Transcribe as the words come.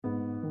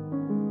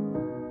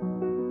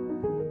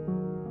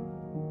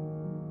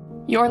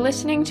You're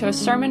listening to a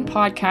sermon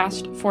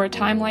podcast for a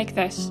time like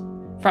this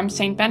from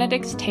St.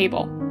 Benedict's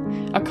Table,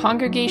 a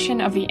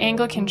congregation of the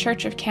Anglican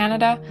Church of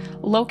Canada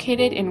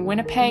located in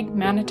Winnipeg,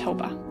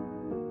 Manitoba.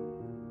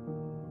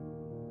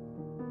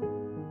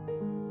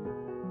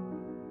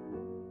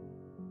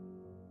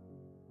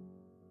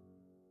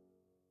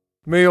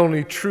 May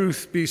only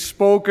truth be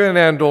spoken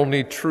and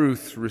only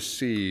truth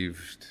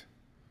received.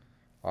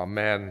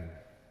 Amen.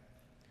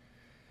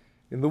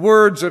 In the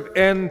words of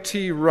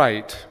N.T.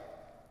 Wright,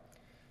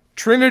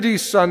 Trinity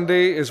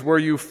Sunday is where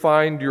you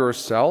find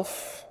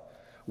yourself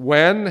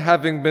when,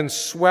 having been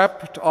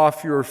swept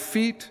off your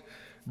feet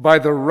by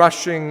the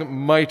rushing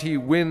mighty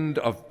wind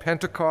of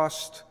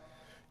Pentecost,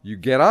 you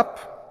get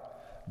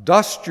up,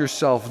 dust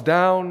yourself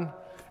down,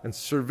 and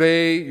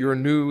survey your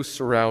new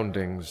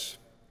surroundings.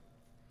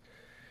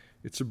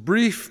 It's a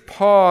brief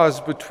pause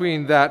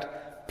between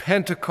that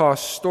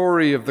Pentecost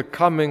story of the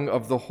coming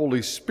of the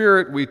Holy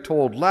Spirit we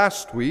told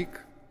last week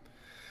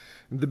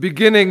and the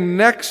beginning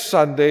next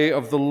Sunday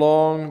of the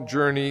long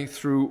journey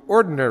through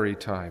ordinary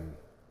time.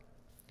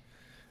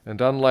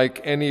 And unlike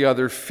any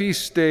other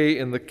feast day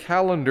in the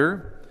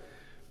calendar,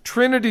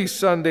 Trinity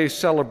Sunday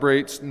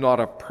celebrates not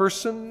a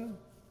person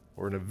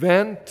or an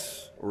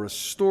event or a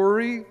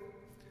story,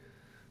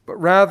 but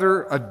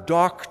rather a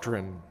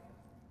doctrine.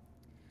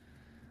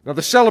 Now,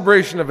 the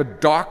celebration of a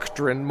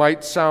doctrine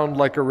might sound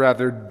like a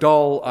rather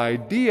dull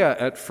idea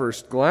at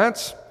first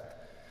glance,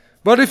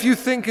 but if you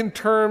think in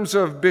terms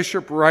of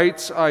Bishop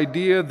Wright's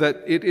idea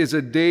that it is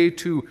a day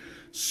to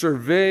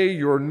survey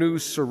your new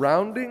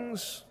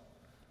surroundings,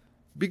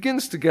 it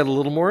begins to get a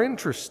little more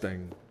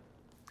interesting.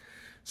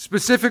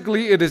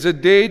 Specifically, it is a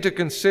day to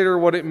consider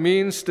what it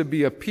means to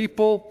be a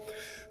people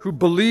who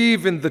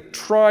believe in the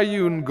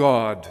triune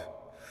God,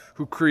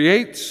 who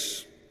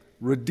creates,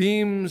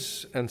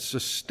 redeems, and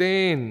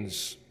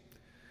sustains.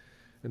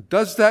 And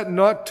does that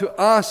not to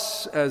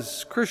us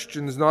as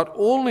Christians, not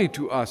only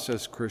to us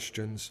as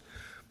Christians,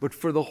 but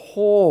for the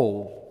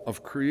whole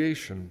of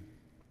creation.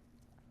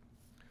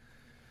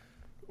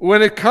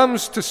 When it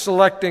comes to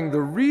selecting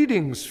the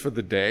readings for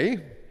the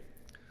day,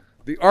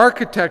 the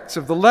architects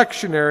of the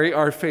lectionary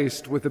are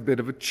faced with a bit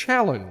of a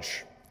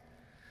challenge,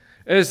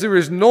 as there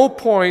is no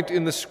point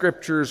in the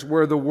Scriptures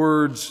where the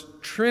words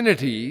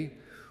Trinity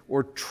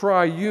or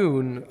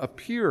triune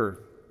appear.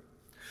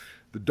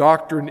 The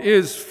doctrine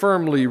is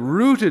firmly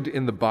rooted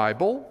in the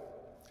Bible.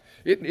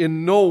 It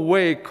in no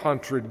way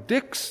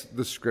contradicts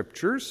the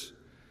Scriptures,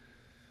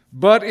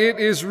 but it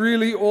is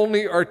really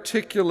only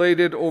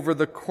articulated over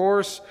the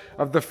course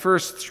of the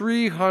first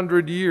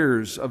 300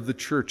 years of the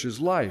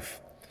Church's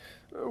life.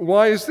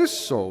 Why is this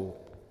so?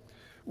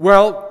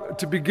 Well,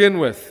 to begin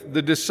with,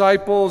 the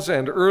disciples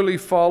and early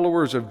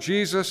followers of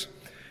Jesus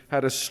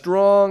had a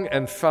strong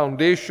and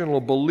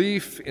foundational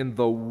belief in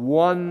the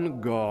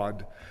one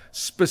God,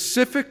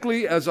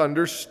 specifically as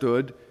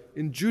understood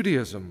in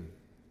Judaism.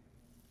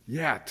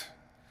 Yet,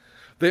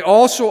 they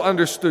also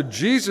understood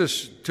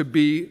Jesus to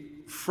be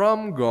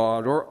from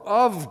God or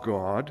of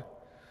God,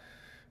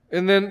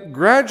 and then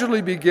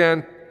gradually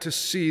began to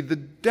see the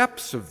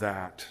depths of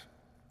that.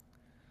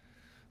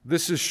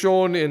 This is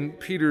shown in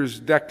Peter's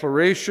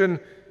declaration,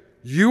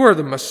 "You are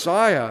the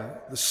Messiah,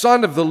 the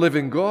Son of the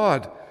living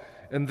God,"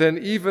 and then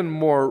even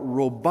more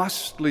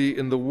robustly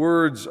in the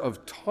words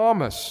of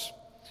Thomas,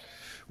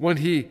 when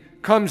he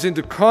comes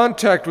into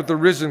contact with the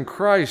risen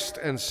Christ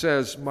and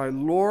says, "My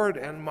Lord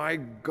and my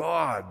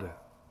God."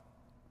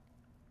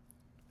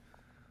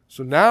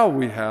 So now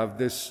we have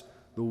the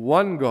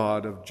one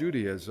God of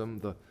Judaism,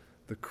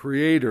 the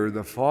Creator,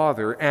 the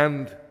Father,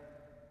 and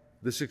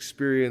this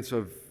experience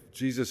of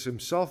Jesus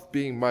himself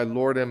being my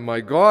Lord and my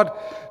God.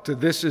 To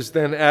this is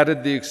then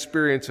added the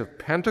experience of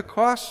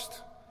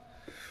Pentecost,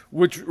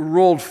 which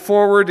rolled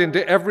forward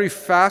into every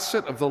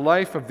facet of the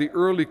life of the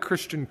early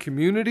Christian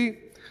community,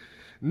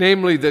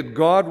 namely that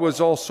God was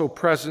also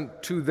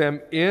present to them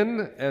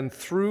in and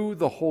through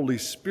the Holy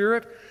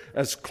Spirit,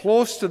 as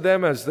close to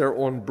them as their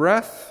own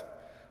breath,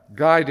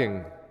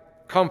 guiding,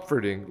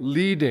 comforting,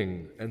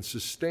 leading, and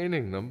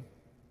sustaining them.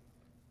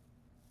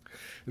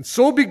 And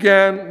so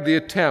began the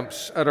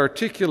attempts at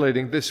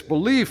articulating this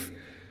belief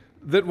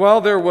that while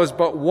there was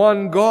but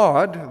one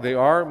God, they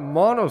are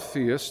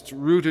monotheists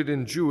rooted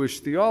in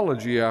Jewish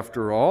theology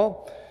after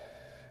all,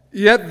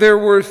 yet there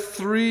were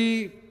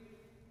three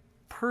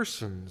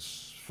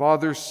persons,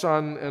 Father,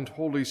 Son, and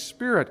Holy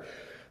Spirit.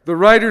 The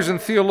writers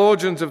and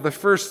theologians of the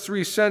first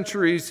 3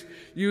 centuries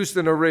used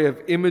an array of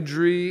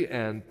imagery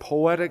and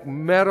poetic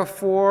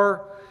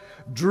metaphor,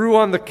 drew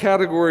on the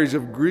categories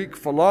of Greek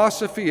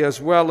philosophy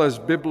as well as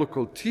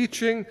biblical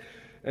teaching,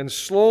 and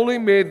slowly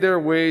made their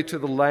way to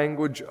the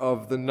language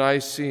of the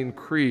Nicene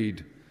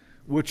Creed,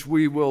 which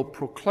we will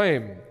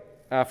proclaim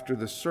after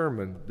the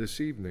sermon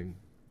this evening.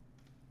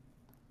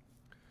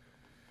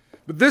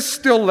 But this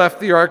still left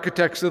the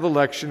architects of the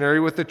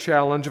lectionary with the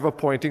challenge of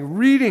appointing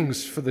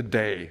readings for the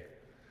day.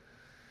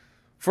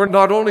 For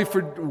not only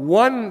for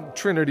one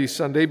Trinity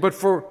Sunday, but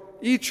for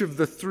each of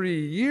the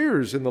 3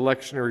 years in the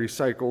lectionary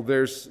cycle,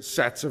 there's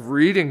sets of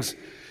readings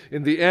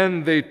in the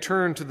end they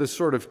turn to the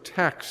sort of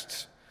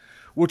texts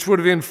which would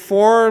have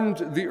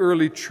informed the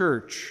early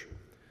church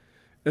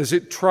as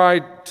it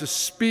tried to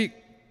speak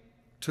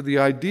to the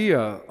idea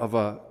of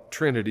a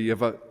Trinity,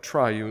 of a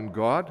triune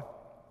God,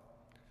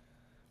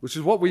 which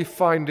is what we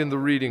find in the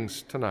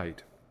readings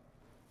tonight.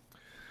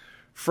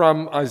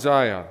 From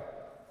Isaiah,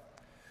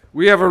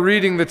 we have a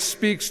reading that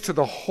speaks to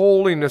the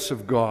holiness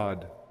of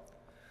God,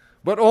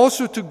 but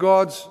also to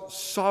God's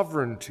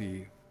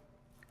sovereignty.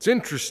 It's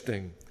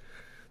interesting.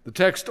 The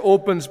text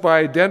opens by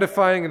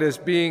identifying it as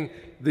being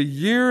the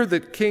year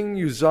that King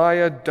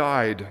Uzziah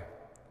died.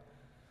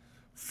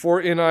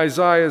 For in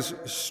Isaiah's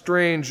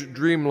strange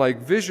dreamlike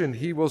vision,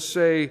 he will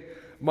say,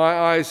 "My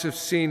eyes have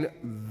seen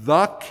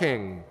the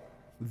King,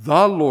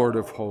 the Lord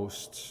of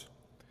hosts."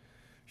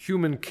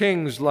 Human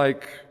kings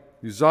like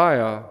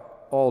Uzziah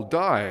all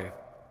die.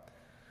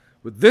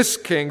 But this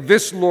King,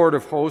 this Lord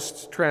of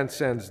hosts,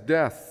 transcends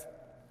death.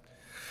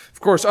 Of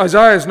course,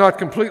 Isaiah is not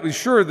completely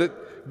sure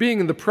that being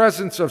in the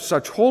presence of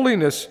such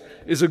holiness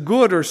is a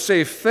good or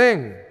safe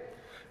thing.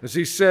 As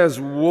he says,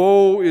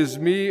 "Woe is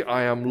me,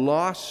 I am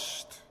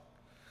lost,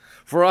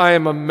 for I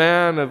am a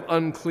man of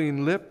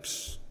unclean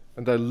lips,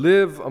 and I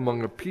live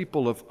among a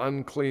people of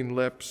unclean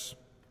lips."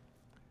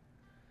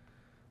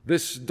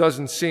 This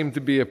doesn't seem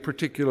to be a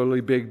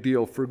particularly big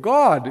deal for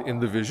God in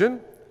the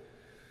vision,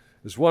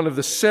 as one of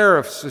the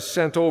seraphs is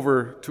sent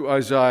over to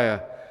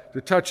Isaiah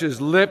to touch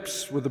his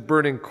lips with a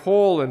burning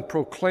coal and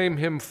proclaim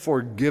him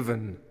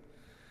forgiven.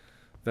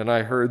 Then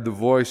I heard the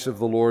voice of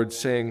the Lord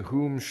saying,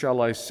 "Whom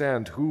shall I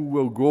send? Who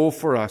will go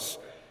for us?"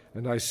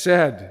 And I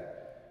said,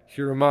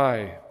 "Here am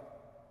I,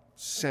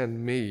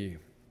 send me."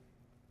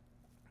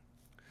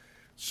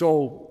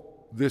 So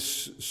this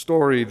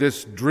story,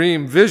 this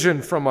dream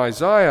vision from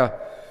Isaiah,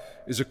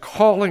 is a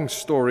calling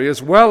story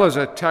as well as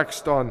a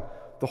text on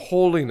the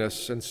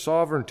holiness and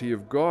sovereignty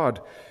of God.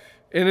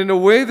 And in a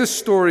way, the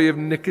story of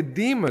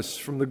Nicodemus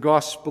from the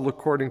Gospel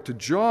according to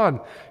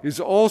John is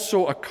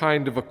also a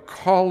kind of a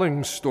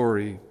calling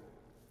story.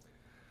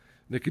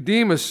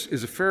 Nicodemus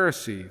is a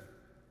Pharisee.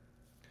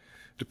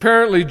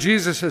 Apparently,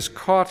 Jesus has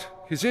caught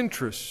his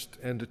interest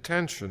and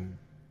attention.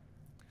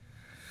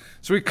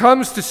 So he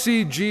comes to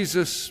see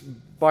Jesus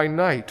by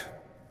night,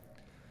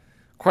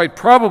 quite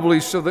probably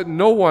so that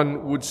no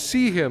one would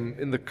see him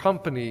in the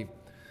company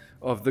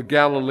of the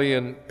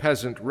Galilean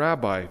peasant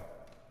rabbi.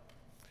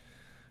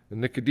 And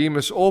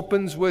Nicodemus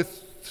opens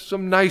with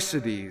some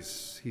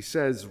niceties. He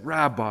says,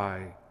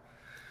 "Rabbi,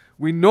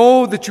 we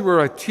know that you are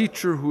a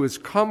teacher who has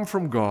come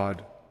from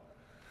God,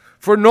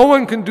 for no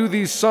one can do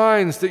these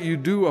signs that you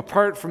do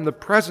apart from the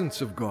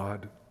presence of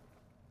God."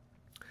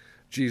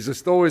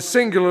 Jesus, though, is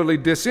singularly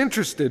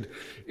disinterested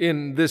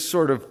in this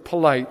sort of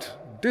polite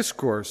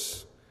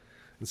discourse.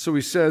 And so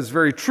he says,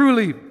 "Very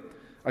truly,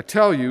 I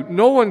tell you,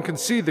 no one can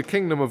see the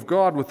kingdom of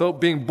God without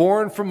being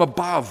born from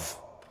above."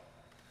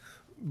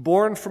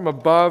 Born from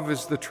above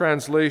is the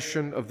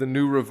translation of the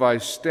New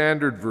Revised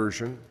Standard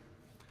Version.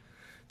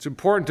 It's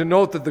important to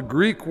note that the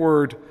Greek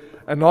word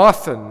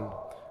anothen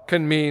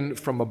can mean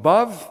from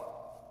above,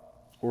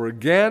 or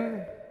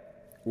again,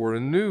 or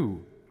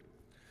anew.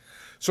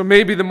 So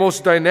maybe the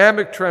most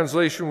dynamic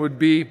translation would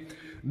be,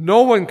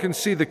 no one can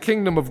see the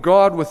kingdom of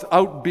God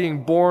without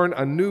being born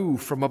anew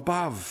from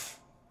above,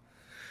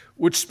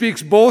 which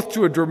speaks both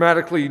to a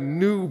dramatically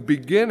new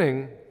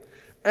beginning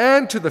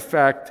and to the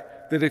fact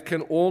that it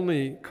can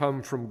only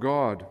come from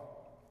God.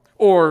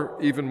 Or,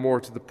 even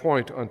more to the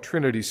point, on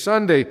Trinity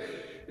Sunday,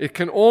 it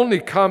can only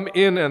come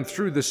in and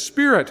through the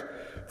Spirit,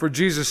 for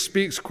Jesus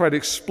speaks quite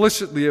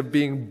explicitly of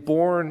being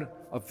born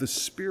of the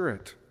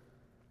Spirit.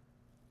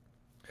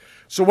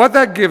 So what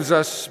that gives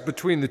us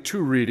between the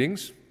two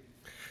readings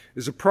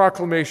is a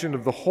proclamation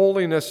of the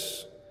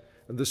holiness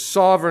and the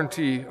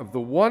sovereignty of the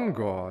one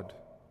God,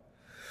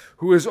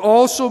 who is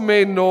also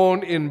made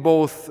known in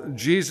both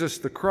Jesus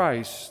the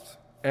Christ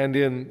and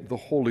in the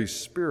Holy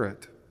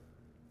Spirit.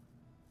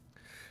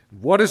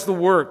 What is the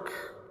work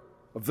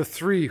of the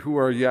three who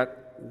are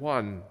yet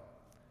one?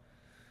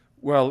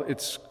 Well,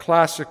 it's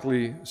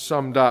classically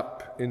summed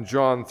up in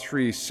John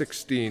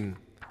 3:16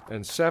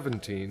 and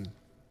 17.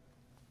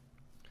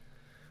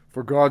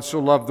 For God so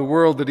loved the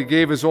world that he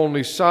gave his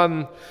only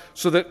Son,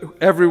 so that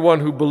everyone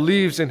who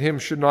believes in him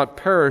should not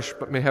perish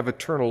but may have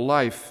eternal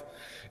life.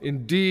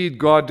 Indeed,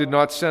 God did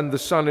not send the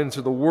Son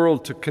into the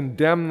world to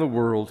condemn the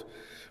world,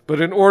 but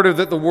in order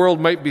that the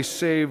world might be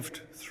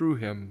saved through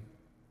him.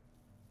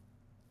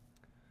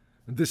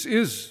 And this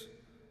is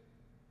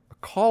a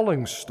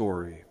calling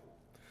story,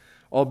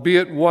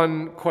 albeit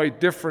one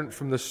quite different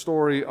from the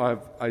story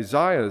of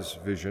Isaiah's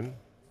vision.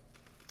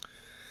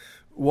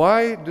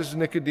 Why does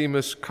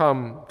Nicodemus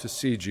come to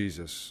see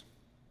Jesus?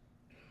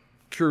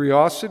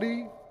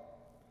 Curiosity?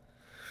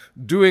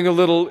 Doing a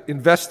little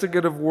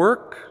investigative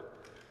work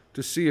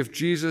to see if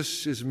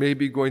Jesus is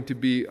maybe going to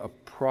be a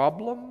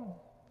problem?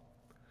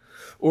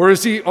 Or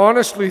is he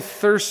honestly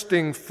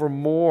thirsting for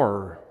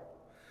more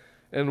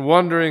and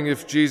wondering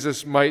if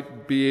Jesus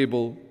might be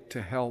able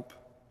to help?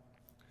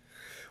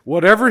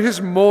 Whatever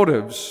his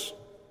motives,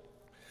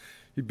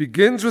 He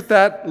begins with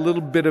that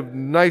little bit of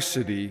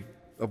nicety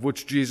of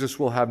which Jesus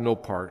will have no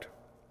part.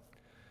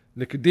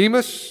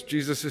 Nicodemus,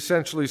 Jesus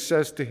essentially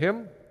says to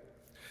him,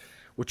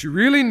 what you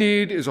really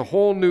need is a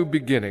whole new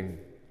beginning,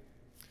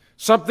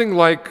 something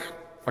like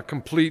a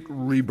complete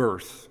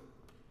rebirth.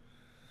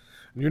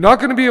 You're not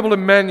going to be able to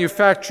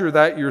manufacture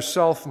that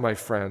yourself, my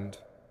friend.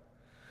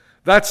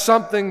 That's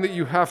something that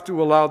you have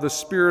to allow the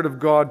Spirit of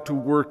God to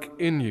work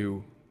in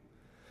you.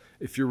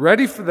 If you're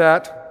ready for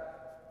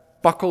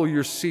that, buckle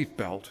your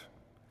seatbelt,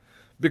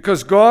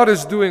 because God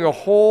is doing a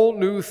whole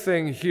new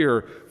thing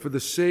here for the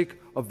sake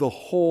of the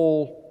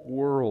whole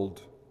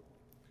world.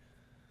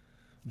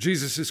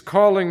 Jesus is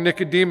calling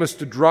Nicodemus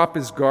to drop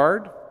his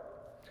guard,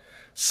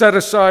 set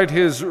aside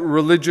his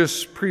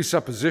religious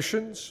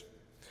presuppositions,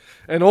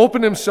 and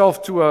open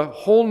himself to a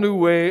whole new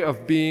way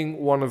of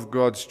being one of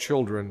God's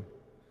children,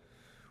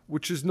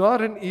 which is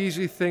not an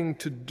easy thing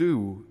to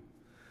do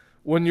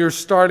when your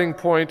starting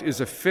point is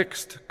a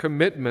fixed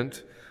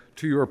commitment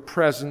to your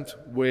present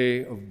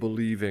way of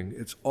believing.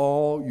 It's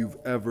all you've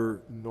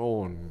ever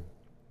known.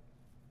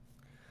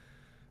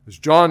 As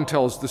John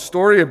tells the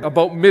story,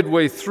 about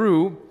midway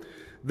through,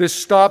 this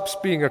stops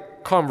being a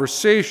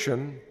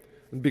conversation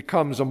and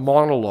becomes a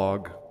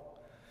monologue.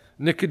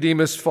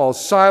 Nicodemus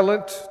falls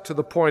silent to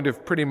the point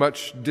of pretty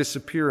much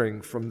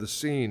disappearing from the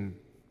scene.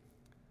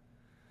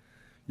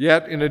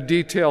 Yet, in a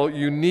detail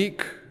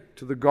unique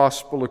to the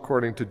Gospel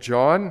according to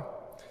John,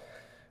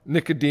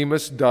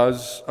 Nicodemus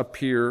does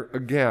appear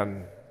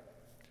again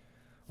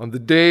on the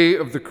day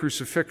of the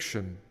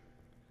crucifixion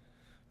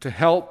to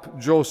help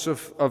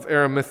Joseph of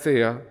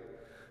Arimathea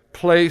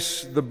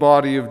place the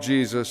body of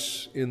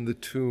Jesus in the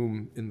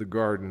tomb in the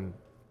garden.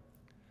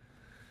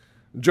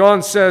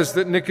 John says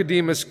that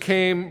Nicodemus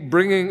came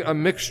bringing a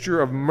mixture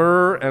of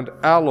myrrh and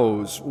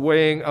aloes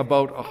weighing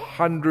about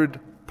 100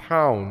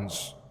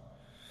 pounds,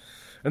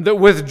 and that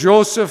with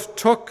Joseph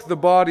took the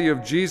body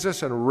of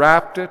Jesus and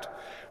wrapped it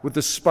with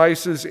the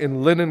spices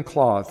in linen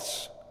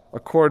cloths,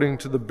 according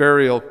to the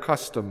burial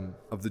custom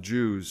of the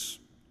Jews.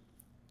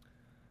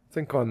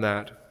 Think on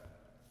that.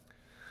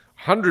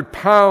 100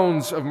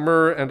 pounds of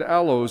myrrh and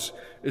aloes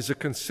is a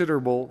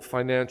considerable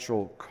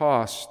financial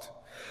cost.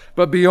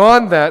 But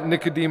beyond that,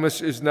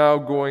 Nicodemus is now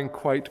going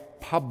quite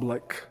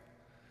public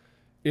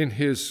in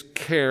his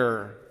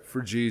care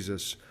for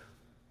Jesus.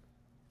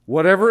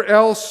 Whatever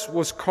else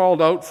was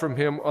called out from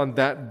him on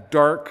that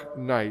dark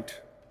night,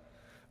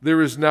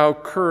 there is now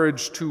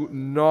courage to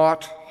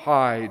not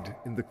hide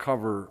in the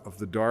cover of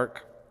the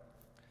dark.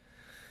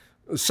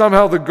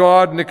 Somehow the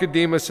God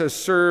Nicodemus has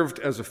served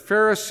as a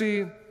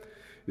Pharisee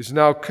is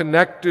now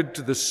connected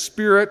to the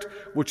Spirit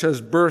which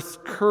has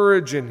birthed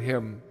courage in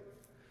him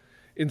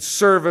in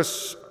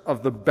service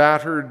of the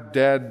battered,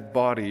 dead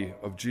body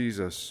of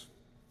Jesus.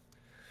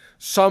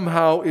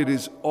 Somehow it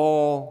is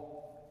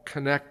all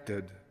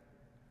connected,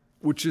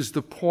 which is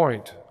the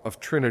point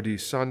of Trinity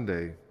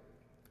Sunday.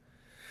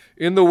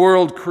 In the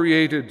world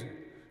created,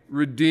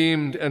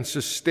 redeemed, and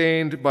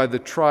sustained by the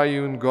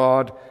triune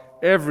God,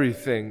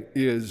 everything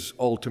is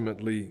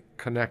ultimately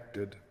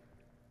connected.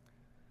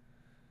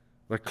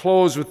 I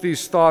close with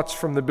these thoughts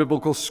from the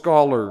biblical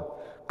scholar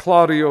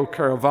Claudio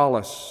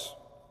Caravallis.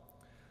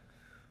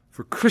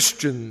 For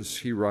Christians,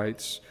 he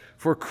writes,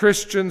 for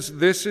Christians,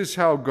 this is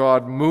how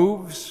God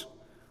moves,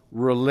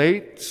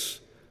 relates,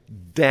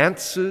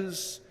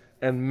 dances,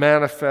 and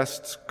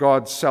manifests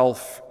God's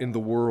self in the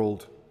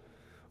world,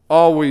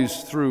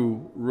 always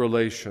through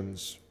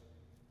relations.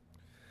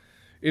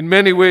 In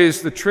many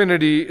ways, the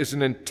Trinity is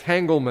an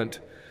entanglement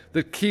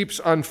that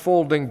keeps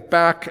unfolding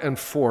back and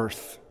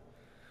forth,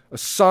 a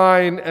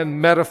sign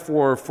and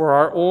metaphor for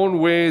our own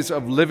ways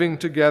of living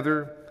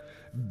together,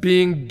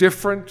 being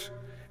different,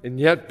 and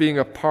yet being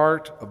a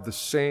part of the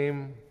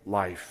same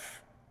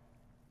life.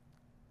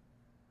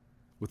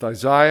 With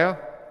Isaiah,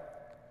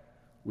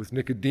 with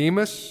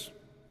Nicodemus,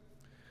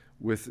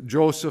 with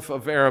Joseph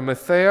of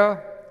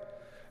Arimathea,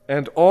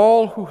 and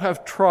all who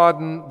have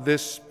trodden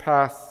this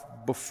path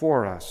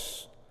before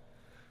us,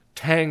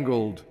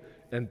 tangled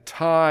and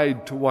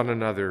tied to one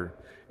another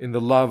in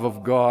the love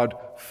of God,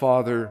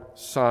 Father,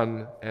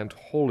 Son, and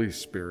Holy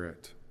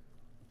Spirit.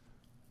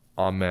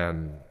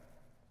 Amen.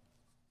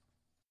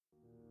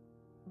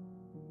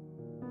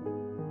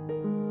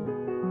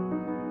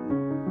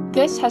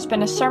 This has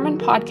been a sermon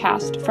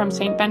podcast from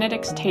St.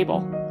 Benedict's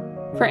Table.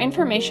 For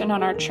information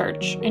on our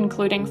church,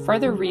 including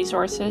further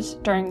resources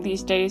during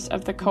these days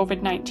of the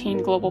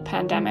COVID-19 global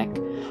pandemic,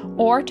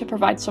 or to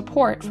provide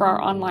support for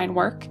our online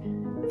work,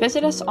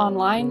 visit us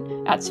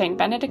online at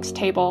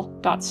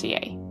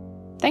stbenedictstable.ca.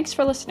 Thanks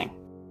for listening.